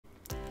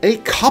A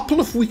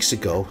couple of weeks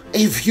ago,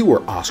 a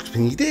viewer asked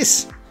me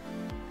this.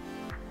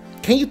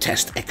 Can you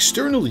test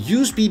external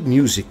USB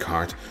music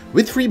card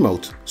with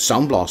remote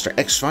Sound Blaster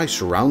X5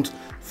 Surround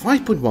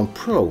 5.1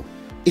 Pro?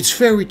 It's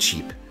very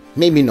cheap.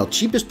 Maybe not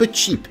cheapest, but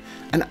cheap.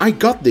 And I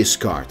got this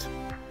card.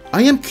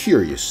 I am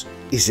curious,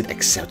 is it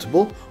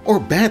acceptable or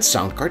bad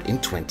sound card in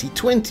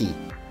 2020?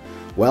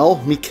 Well,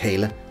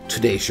 Mikele,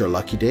 today's your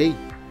lucky day.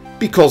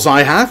 Because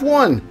I have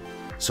one!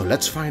 So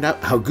let's find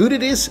out how good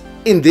it is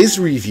in this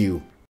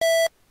review.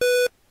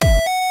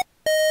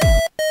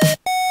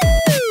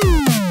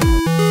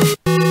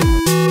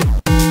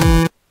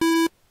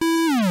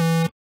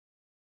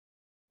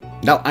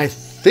 Now I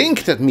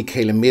think that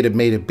Mikele made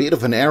a bit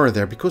of an error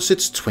there because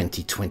it's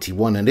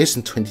 2021 and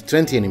isn't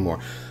 2020 anymore.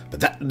 But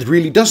that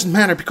really doesn't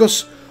matter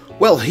because,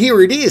 well,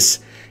 here it is.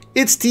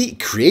 It's the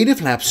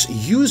Creative Labs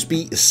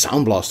USB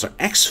Sound Blaster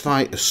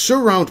X5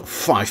 Surround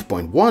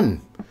 5.1.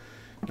 Now,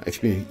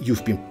 if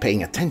you've been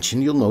paying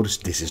attention, you'll notice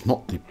this is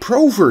not the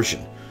Pro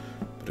version.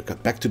 But I'll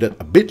get back to that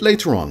a bit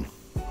later on.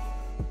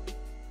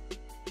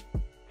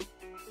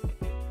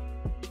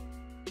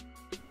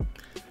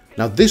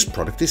 Now this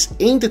product is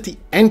aimed at the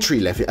entry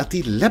level, at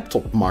the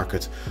laptop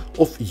market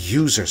of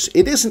users.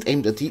 It isn't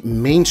aimed at the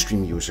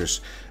mainstream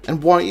users.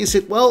 And why is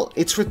it? Well,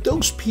 it's for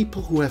those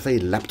people who have a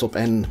laptop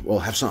and, well,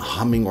 have some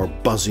humming or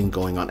buzzing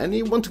going on and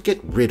they want to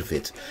get rid of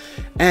it.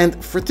 And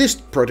for this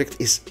product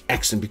is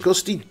excellent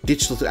because the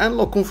digital to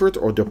analog converter,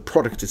 or the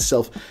product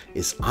itself,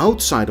 is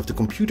outside of the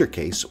computer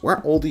case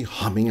where all the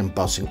humming and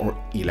buzzing or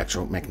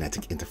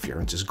electromagnetic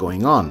interference is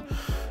going on.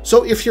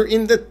 So if you're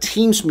in the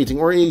Teams meeting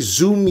or a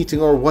Zoom meeting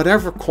or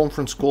whatever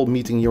conference call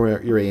meeting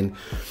you're in,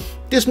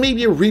 this may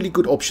be a really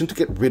good option to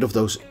get rid of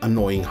those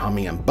annoying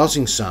humming and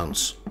buzzing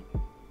sounds.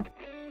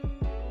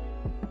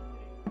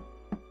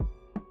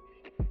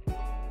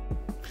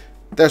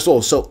 There's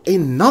also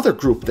another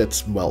group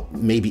that's, well,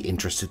 maybe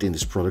interested in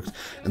this product,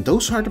 and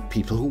those are the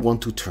people who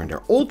want to turn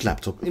their old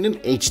laptop in an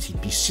HD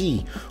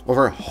PC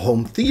or a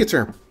home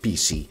theater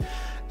PC,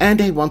 and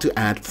they want to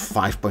add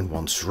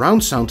 5.1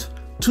 surround sound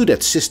to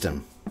that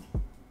system.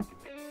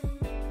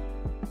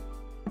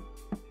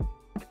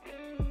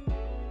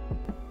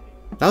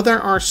 Now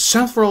there are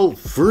several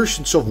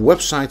versions of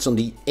websites on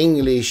the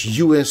English,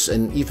 US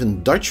and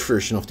even Dutch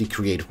version of the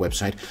Creative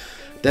website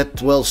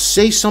that, well,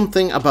 say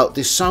something about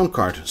this sound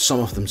card. Some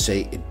of them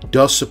say it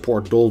does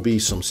support Dolby,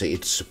 some say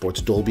it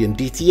supports Dolby and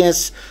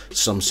DTS,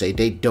 some say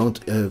they don't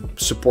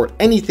support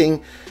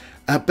anything.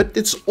 But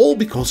it's all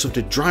because of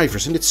the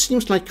drivers, and it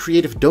seems like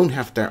Creative don't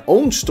have their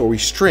own story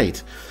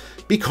straight.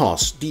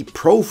 Because the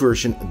Pro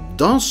version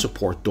does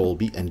support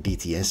Dolby and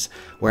DTS,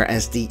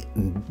 whereas the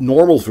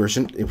normal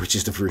version, which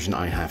is the version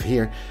I have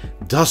here,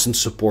 doesn't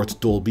support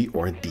Dolby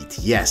or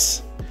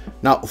DTS.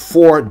 Now,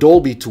 for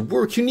Dolby to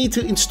work, you need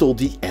to install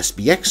the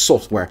SBX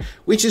software,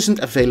 which isn't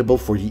available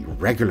for the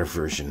regular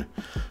version.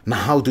 Now,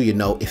 how do you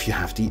know if you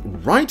have the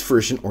right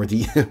version or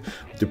the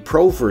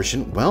Pro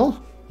version?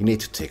 Well, you need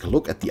to take a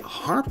look at the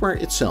hardware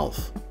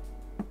itself.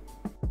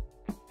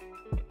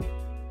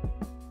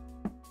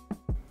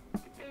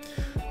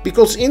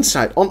 Because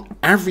inside, on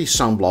every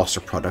Sound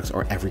Blaster product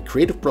or every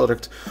Creative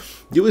product,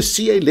 you will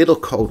see a little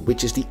code,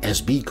 which is the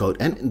SB code,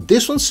 and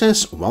this one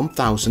says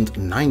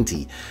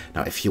 1090.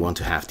 Now, if you want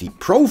to have the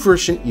Pro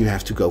version, you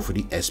have to go for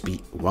the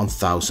SB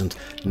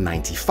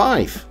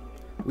 1095,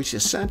 which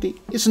is sadly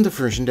isn't the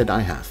version that I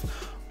have.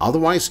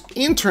 Otherwise,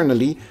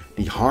 internally,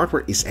 the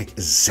hardware is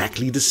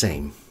exactly the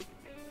same.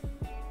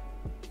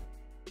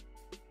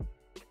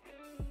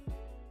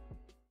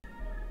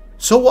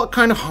 So what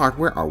kind of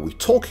hardware are we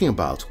talking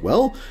about?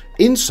 Well,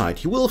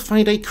 inside you will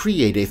find a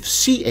Creative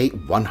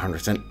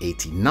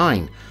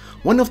CA189,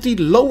 one of the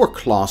lower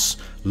class,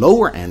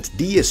 lower end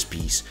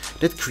DSPs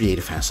that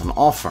Creative has on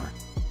offer.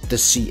 The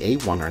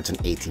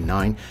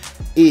CA189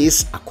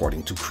 is,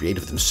 according to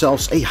Creative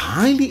themselves, a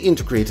highly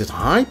integrated,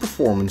 high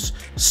performance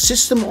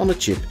system on a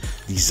chip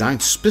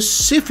designed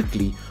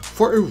specifically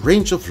for a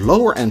range of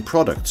lower end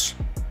products.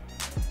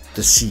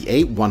 The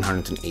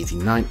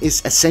CA189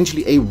 is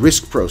essentially a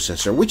RISC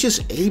processor, which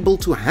is able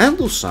to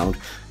handle sound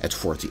at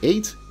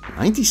 48,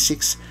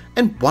 96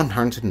 and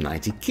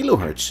 190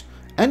 kHz,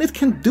 and it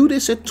can do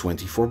this at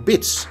 24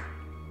 bits.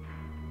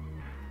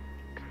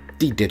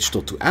 The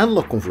digital to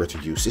analog converter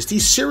used is the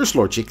Cirrus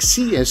Logic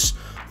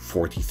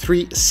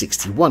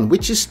CS4361,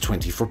 which is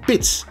 24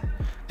 bits,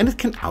 and it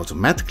can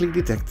automatically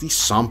detect the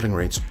sampling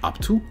rates up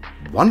to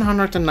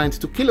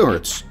 192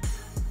 kHz.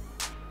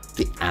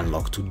 The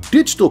analog to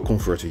digital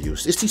converter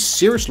used is the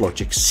Cirrus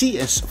Logic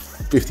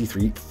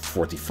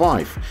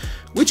CS5345,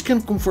 which can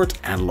convert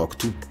analog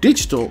to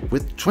digital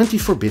with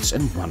 24 bits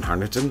and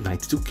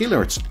 192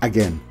 kHz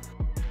again.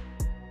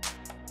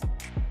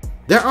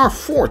 There are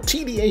 4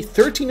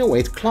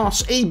 TDA1308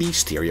 Class AB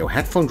stereo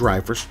headphone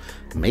drivers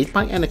made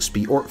by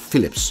NXP or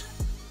Philips.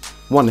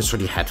 1 is for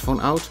the headphone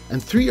out and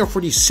 3 are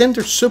for the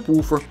center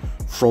subwoofer,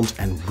 front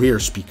and rear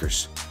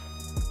speakers.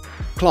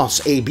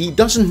 Class AB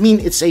doesn't mean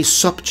it's a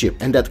sub-chip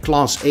and that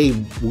Class A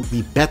would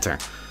be better.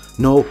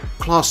 No,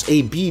 Class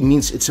AB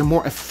means it's a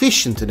more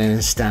efficient than a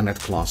standard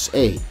Class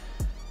A.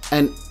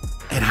 and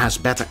it has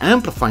better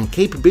amplifying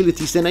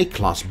capabilities than a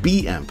Class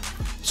B amp.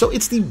 So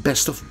it's the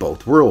best of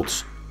both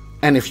worlds.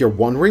 And if you're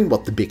wondering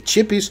what the big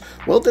chip is,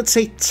 well, that's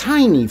a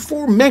tiny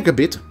 4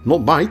 megabit,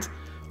 not byte,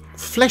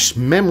 flash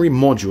memory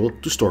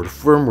module to store the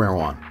firmware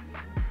on.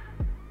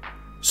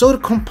 So the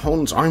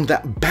components aren't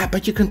that bad,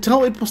 but you can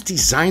tell it was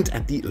designed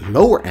at the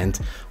lower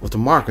end of the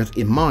market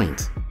in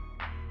mind.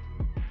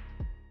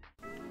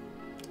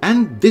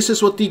 And this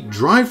is what the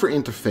driver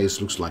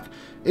interface looks like.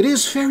 It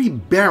is very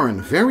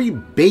barren, very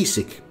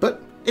basic,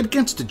 but it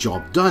gets the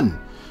job done.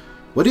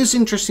 What is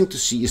interesting to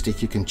see is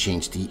that you can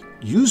change the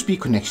USB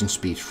connection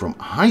speed from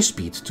high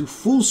speed to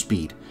full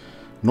speed.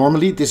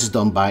 Normally this is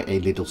done by a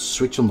little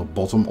switch on the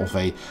bottom of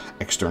an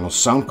external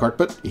sound card,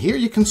 but here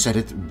you can set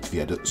it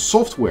via the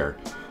software.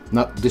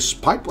 Now,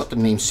 despite what the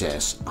name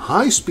says,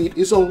 high speed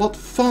is a lot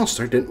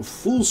faster than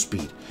full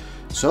speed.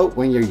 So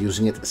when you're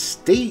using it,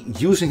 stay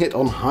using it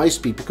on high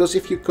speed, because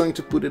if you're going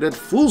to put it at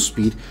full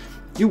speed,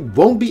 you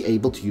won't be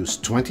able to use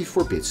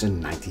 24 bits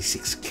and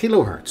 96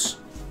 kilohertz.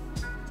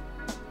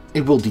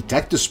 It will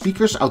detect the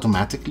speakers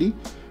automatically.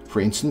 For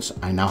instance,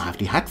 I now have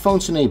the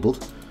headphones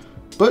enabled,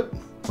 but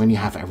when you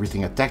have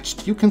everything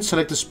attached, you can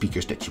select the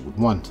speakers that you would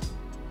want.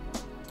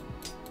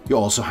 You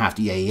also have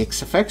the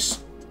AX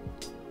effects,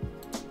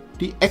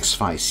 the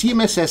X-Fi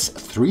CMSS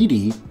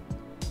 3D,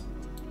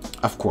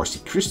 of course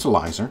the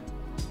crystallizer,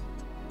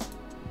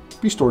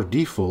 restore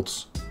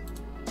defaults,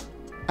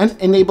 and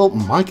enable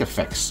mic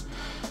effects.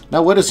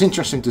 Now what is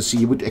interesting to see,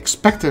 you would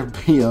expect there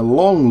to be a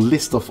long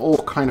list of all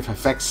kind of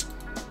effects,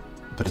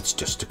 but it's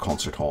just a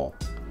concert hall.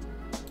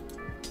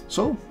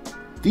 So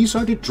these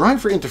are the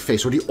driver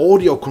interface, or the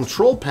audio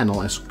control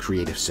panel as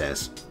Creative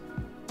says.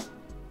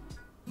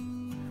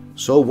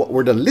 So what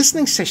were the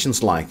listening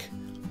sessions like?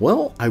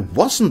 Well, I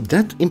wasn't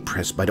that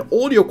impressed by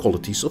the audio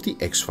qualities of the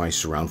X-Fi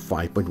Surround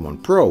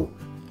 5.1 Pro.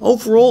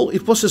 Overall,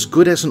 it was as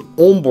good as an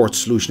onboard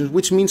solution,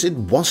 which means it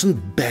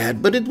wasn't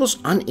bad, but it was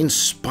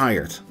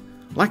uninspired.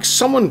 Like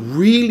someone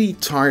really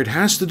tired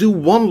has to do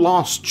one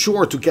last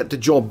chore to get the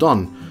job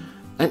done.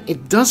 And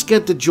it does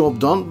get the job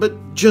done, but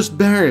just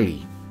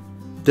barely.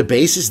 The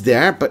bass is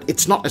there, but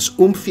it's not as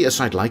oomphy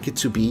as I'd like it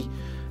to be.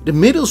 The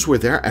middles were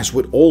there, as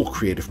with all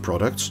Creative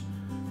products.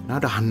 Now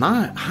the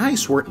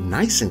highs were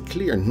nice and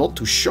clear, not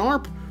too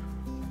sharp.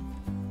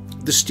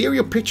 The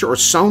stereo picture or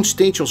sound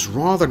stage was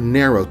rather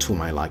narrow to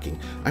my liking.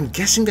 I'm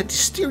guessing that the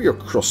stereo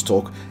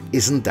crosstalk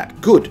isn't that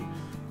good.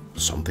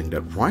 Something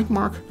that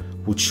Rightmark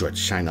would sure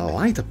shine a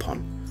light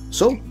upon.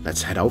 So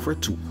let's head over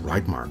to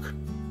Rightmark.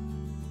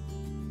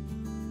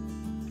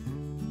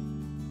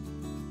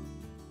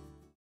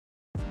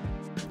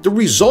 The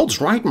results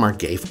Rightmark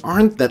gave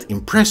aren't that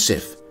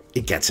impressive.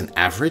 It gets an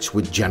average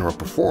with general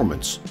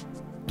performance.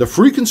 The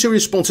frequency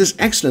response is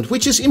excellent,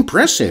 which is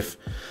impressive.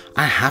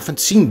 I haven't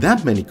seen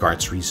that many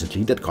cards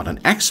recently that got an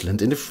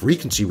excellent in the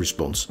frequency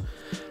response.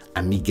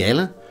 And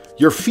Mikele,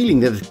 your feeling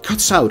that it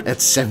cuts out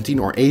at 17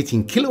 or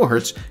 18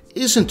 kilohertz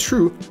isn't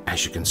true,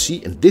 as you can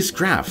see in this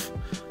graph.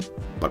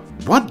 But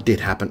what did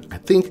happen, I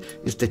think,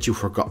 is that you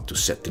forgot to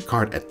set the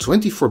card at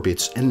 24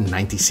 bits and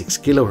 96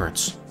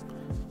 kilohertz.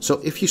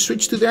 So if you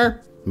switch to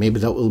there,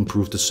 maybe that will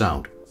improve the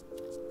sound.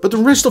 But the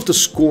rest of the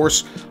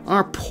scores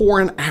are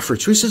poor and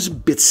average, which is a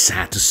bit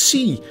sad to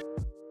see.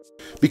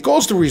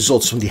 Because the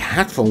results from the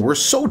headphone were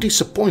so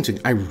disappointing,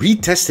 I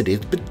retested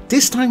it, but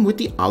this time with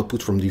the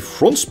output from the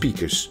front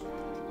speakers.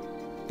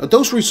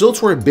 Those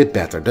results were a bit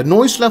better. The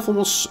noise level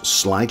was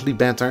slightly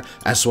better,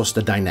 as was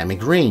the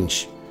dynamic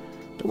range.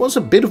 There was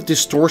a bit of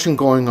distortion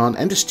going on,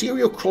 and the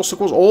stereo crosstalk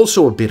was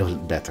also a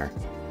bit better.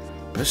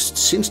 But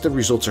since the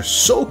results are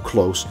so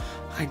close,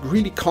 I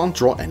really can't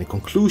draw any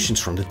conclusions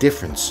from the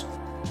difference.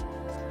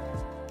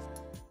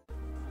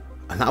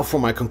 And now for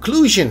my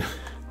conclusion.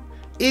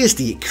 Is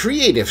the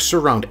Creative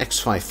Surround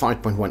X-Fi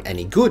 5.1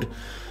 any good?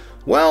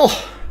 Well,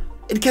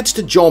 it gets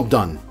the job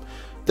done.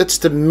 That's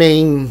the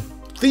main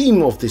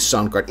theme of this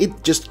sound card.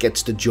 It just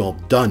gets the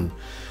job done.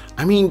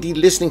 I mean, the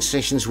listening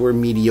sessions were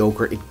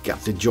mediocre. It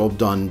got the job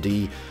done.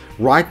 The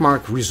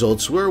Rightmark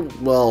results were,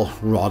 well,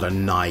 rather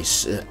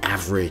nice,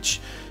 average.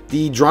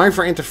 The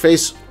driver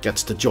interface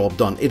gets the job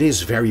done. It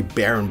is very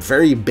barren,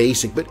 very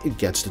basic, but it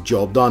gets the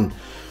job done.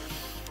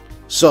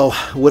 So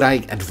would I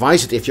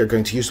advise it if you're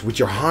going to use it with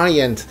your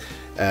high-end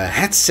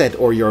headset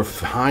or your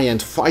high-end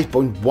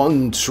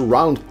 5.1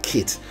 surround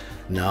kit?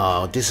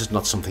 No, this is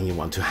not something you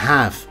want to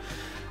have.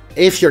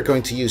 If you're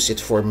going to use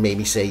it for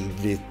maybe say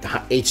the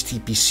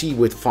HTPC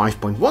with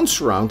 5.1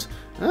 surround,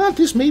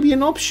 this may be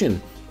an option.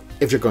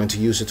 If you're going to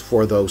use it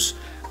for those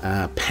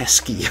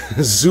pesky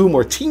Zoom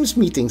or Teams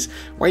meetings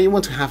where you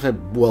want to have a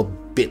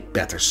bit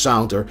better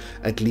sound, or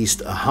at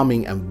least a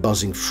humming and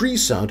buzzing free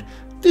sound,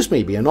 this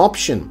may be an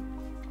option.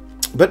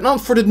 But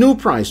not for the new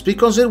price,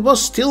 because it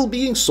was still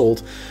being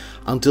sold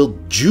until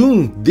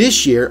June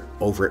this year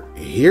over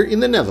here in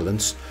the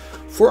Netherlands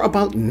for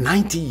about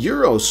 90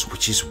 euros,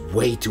 which is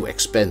way too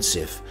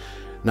expensive.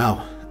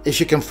 Now, if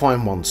you can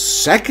find one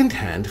second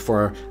hand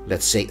for,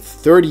 let's say,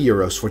 30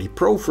 euros for the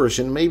Pro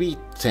version, maybe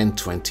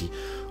 10-20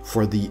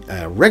 for the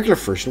regular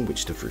version, which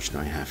is the version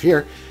I have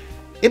here,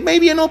 it may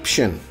be an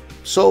option.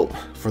 So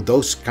for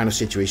those kind of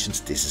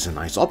situations, this is a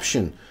nice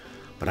option.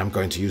 But I'm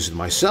going to use it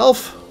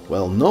myself?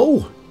 Well,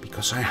 no,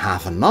 because I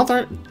have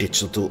another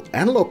digital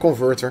analog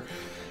converter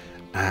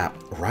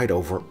right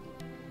over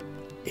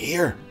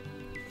here.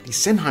 The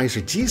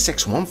Sennheiser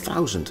GSX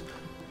 1000,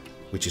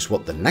 which is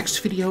what the next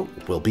video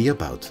will be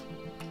about.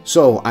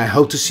 So I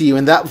hope to see you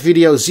in that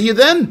video. See you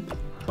then.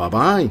 Bye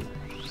bye.